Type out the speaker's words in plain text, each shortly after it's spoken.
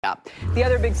The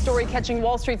other big story catching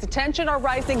Wall Street's attention are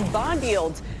rising bond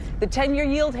yields. The 10-year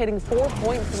yield hitting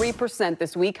 4.3%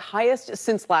 this week, highest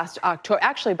since last October.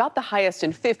 Actually, about the highest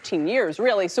in 15 years,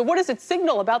 really. So what does it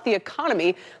signal about the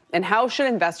economy, and how should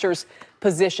investors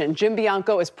position? Jim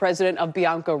Bianco is president of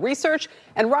Bianco Research,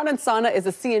 and Ron Insana is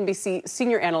a CNBC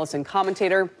senior analyst and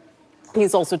commentator.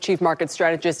 He's also chief market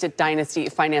strategist at Dynasty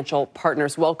Financial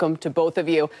Partners. Welcome to both of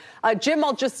you. Jim,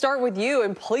 I'll just start with you,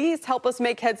 and please help us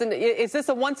make heads. Is this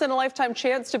a once-in-a-lifetime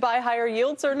chance to buy higher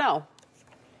yields or no?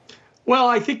 Well,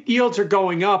 I think yields are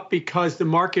going up because the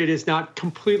market is not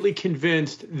completely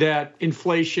convinced that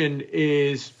inflation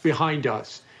is behind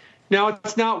us. Now,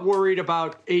 it's not worried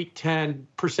about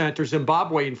 8-10% or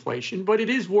Zimbabwe inflation, but it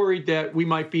is worried that we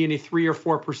might be in a 3 or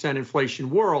 4% inflation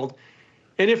world.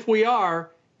 And if we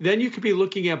are, then you could be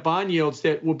looking at bond yields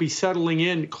that will be settling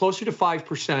in closer to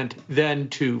 5% than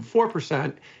to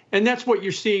 4%. And that's what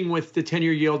you're seeing with the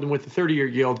 10-year yield and with the 30-year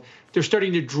yield. They're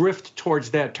starting to drift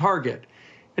towards that target.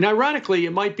 And ironically,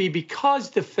 it might be because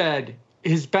the Fed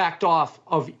has backed off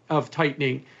of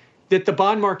tightening that the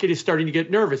bond market is starting to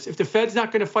get nervous. If the Fed's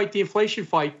not going to fight the inflation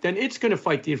fight, then it's going to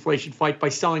fight the inflation fight by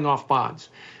selling off bonds.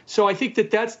 So I think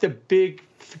that that's the big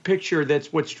picture.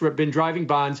 That's what's been driving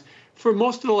bonds for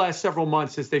most of the last several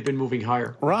months as they've been moving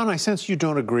higher. Ron, I sense you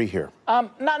don't agree here.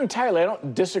 Not entirely. I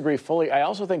don't disagree fully. I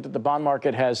also think that the bond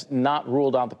market has not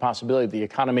ruled out the possibility the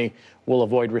economy will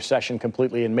avoid recession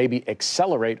completely and maybe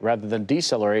accelerate rather than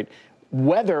decelerate,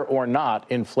 whether or not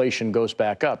inflation goes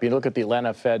back up. You look at the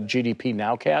Atlanta Fed GDP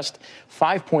nowcast,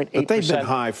 5.8%. But they've been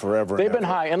high forever. They've been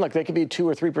high. And look, they could be 2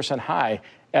 or 3% high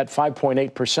at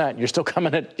 5.8%. You're still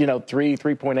coming at,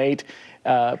 3.8%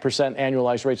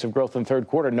 annualized rates of growth in third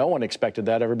quarter. No one expected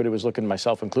that. Everybody was looking,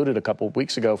 myself included, a couple of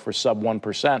weeks ago for sub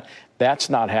 1%. That's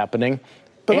not happening.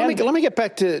 But let me get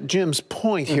back to Jim's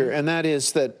point here, and that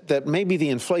is that maybe the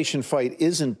inflation fight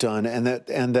isn't done, and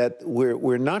that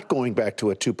we're not going back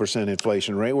to a 2%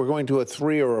 inflation rate. We're going to a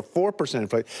 3 or a 4%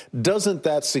 inflation. Doesn't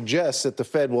that suggest that the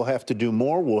Fed will have to do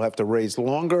more? Will have to raise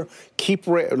longer,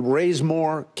 raise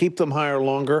more, keep them higher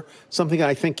longer? Something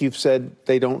I think you've said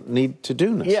they don't need to do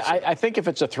necessarily. Yeah, I think if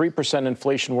it's a 3%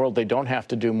 inflation world, they don't have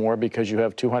to do more because you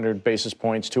have 200 basis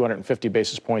points, 250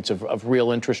 basis points of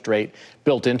real interest rate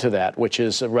built into that, which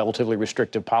is a relatively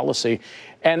restrictive policy.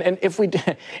 And if we,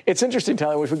 it's interesting,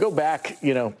 Tyler, if we go back,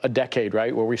 a decade,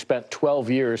 right, where we spent 12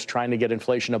 years trying to get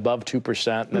inflation above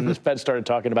 2%, and then the Fed started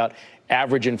talking about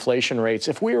average inflation rates.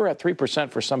 If we were at 3%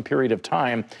 for some period of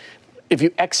time, if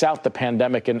you X out the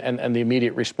pandemic and the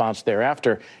immediate response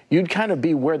thereafter, you'd kind of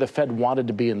be where the Fed wanted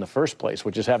to be in the first place,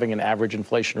 which is having an average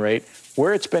inflation rate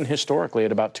where it's been historically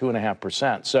at about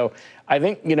 2.5%. So I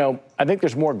think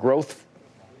there's more growth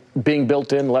being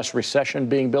built in, less recession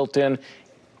being built in.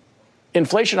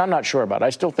 Inflation, I'm not sure about. I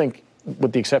still think,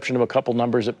 with the exception of a couple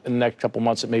numbers in the next couple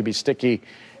months, it may be sticky.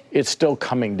 It's still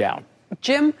coming down.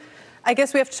 Jim, I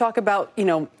guess we have to talk about,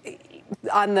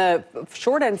 on the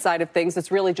short end side of things,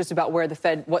 it's really just about what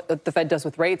the Fed does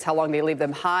with rates, how long they leave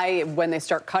them high, when they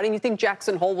start cutting. You think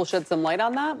Jackson Hole will shed some light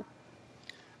on that?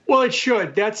 Well, it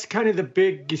should. That's kind of the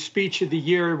big speech of the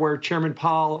year where Chairman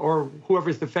Powell or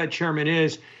whoever the Fed chairman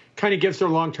is kind of gives their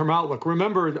long-term outlook.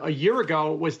 Remember, a year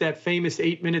ago was that famous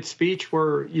 8-minute speech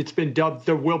where it's been dubbed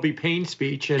the will be pain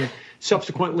speech, and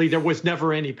subsequently there was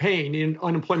never any pain, and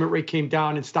unemployment rate came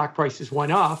down and stock prices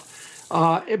went up.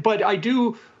 But I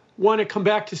do want to come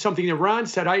back to something that Ron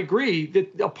said. I agree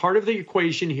that a part of the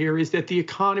equation here is that the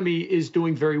economy is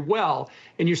doing very well.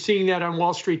 And you're seeing that on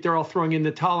Wall Street. They're all throwing in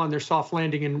the towel on their soft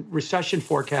landing and recession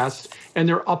forecasts, and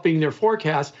they're upping their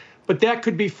forecasts. But that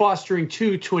could be fostering,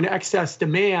 too, to an excess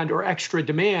demand or extra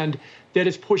demand that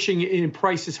is pushing in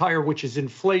prices higher, which is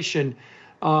inflation.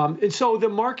 And so the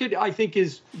market, I think,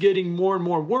 is getting more and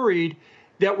more worried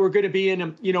that we're going to be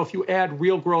in, if you add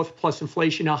real growth plus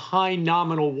inflation, a high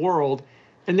nominal world.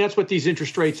 And that's what these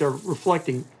interest rates are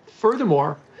reflecting.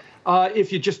 Furthermore,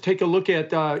 if you just take a look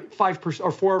at 5%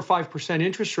 or 4 or 5%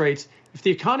 interest rates, if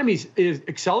the economy is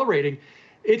accelerating,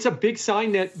 it's a big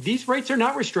sign that these rates are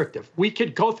not restrictive. We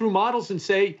could go through models and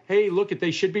say, hey, look, they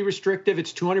should be restrictive.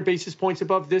 It's 200 basis points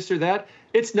above this or that.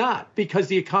 It's not, because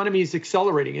the economy is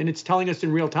accelerating, and it's telling us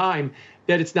in real time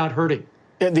that it's not hurting.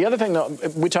 The other thing, though,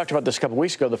 we talked about this a couple of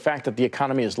weeks ago, the fact that the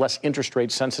economy is less interest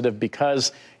rate sensitive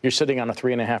because you're sitting on a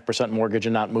 3.5% mortgage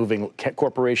and not moving.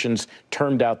 Corporations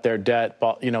termed out their debt,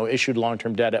 issued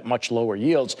long-term debt at much lower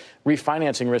yields.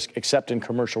 Refinancing risk, except in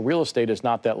commercial real estate, is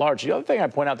not that large. The other thing I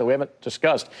point out that we haven't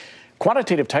discussed,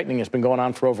 quantitative tightening has been going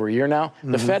on for over a year now.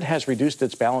 The Fed has reduced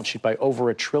its balance sheet by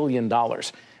over $1 trillion.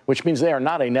 Which means they are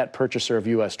not a net purchaser of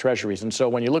U.S. Treasuries. And so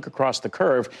when you look across the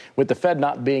curve, with the Fed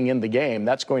not being in the game,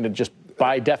 that's going to just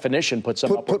by definition, put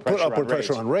some upward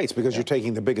pressure on rates because you're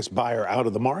taking the biggest buyer out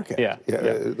of the market.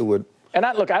 It would. And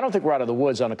I don't think we're out of the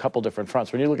woods on a couple different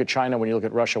fronts. When you look at China, when you look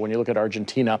at Russia, when you look at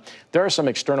Argentina, there are some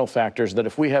external factors that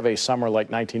if we have a summer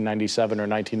like 1997 or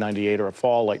 1998 or a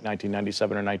fall like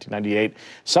 1997 or 1998,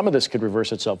 some of this could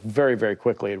reverse itself very, very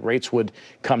quickly. Rates would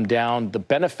come down. The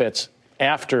benefits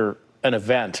after an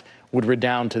event would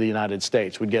redound to the United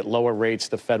States. We'd get lower rates,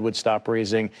 the Fed would stop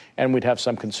raising, and we'd have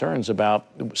some concerns about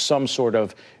some sort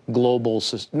of global,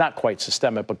 not quite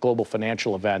systemic, but global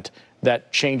financial event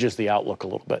that changes the outlook a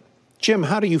little bit. Jim,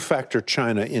 how do you factor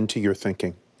China into your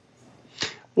thinking?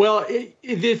 Well,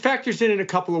 it factors in a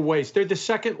couple of ways. They're the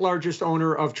second largest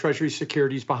owner of Treasury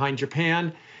securities behind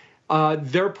Japan.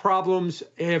 Their problems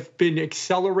have been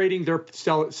accelerating their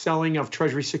selling of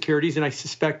Treasury securities, and I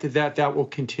suspect that will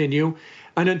continue.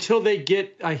 And until they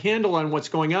get a handle on what's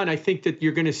going on, I think that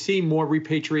you're going to see more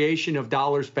repatriation of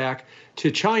dollars back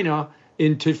to China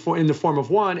in the form of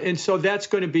yuan. And so that's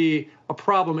going to be a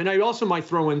problem. And I also might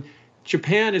throw in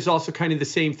Japan is also kind of the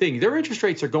same thing. Their interest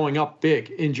rates are going up big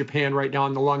in Japan right now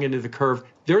on the long end of the curve.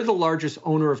 They're the largest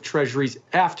owner of treasuries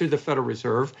after the Federal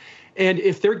Reserve. And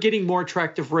if they're getting more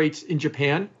attractive rates in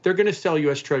Japan, they're going to sell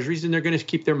U.S. treasuries and they're going to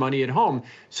keep their money at home.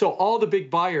 So all the big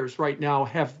buyers right now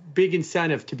have big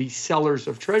incentive to be sellers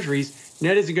of treasuries. And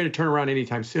that isn't going to turn around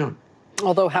anytime soon.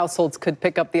 Although households could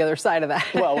pick up the other side of that.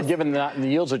 Well, given the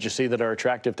yields that you see that are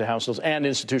attractive to households and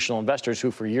institutional investors who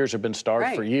for years have been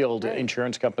starved for yield,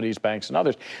 insurance companies, banks, and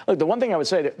others. Look, the one thing I would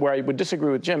say where I would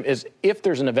disagree with Jim is if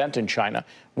there's an event in China,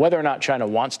 whether or not China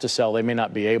wants to sell, they may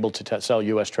not be able to sell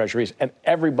U.S. treasuries, and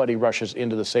everybody rushes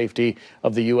into the safety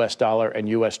of the U.S. dollar and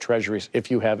U.S. treasuries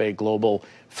if you have a global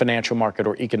financial market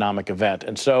or economic event.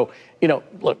 And so,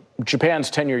 look, Japan's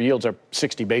 10-year yields are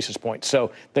 60 basis points,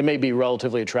 so they may be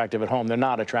relatively attractive at home. They're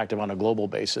not attractive on a global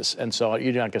basis. And so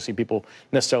you're not going to see people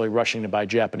necessarily rushing to buy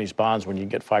Japanese bonds when you can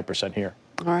get 5% here.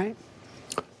 All right.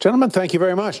 Gentlemen, thank you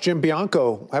very much. Jim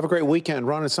Bianco, have a great weekend.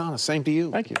 Ron Insana, same to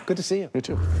you. Thank you. Good to see you. You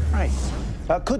too. All right.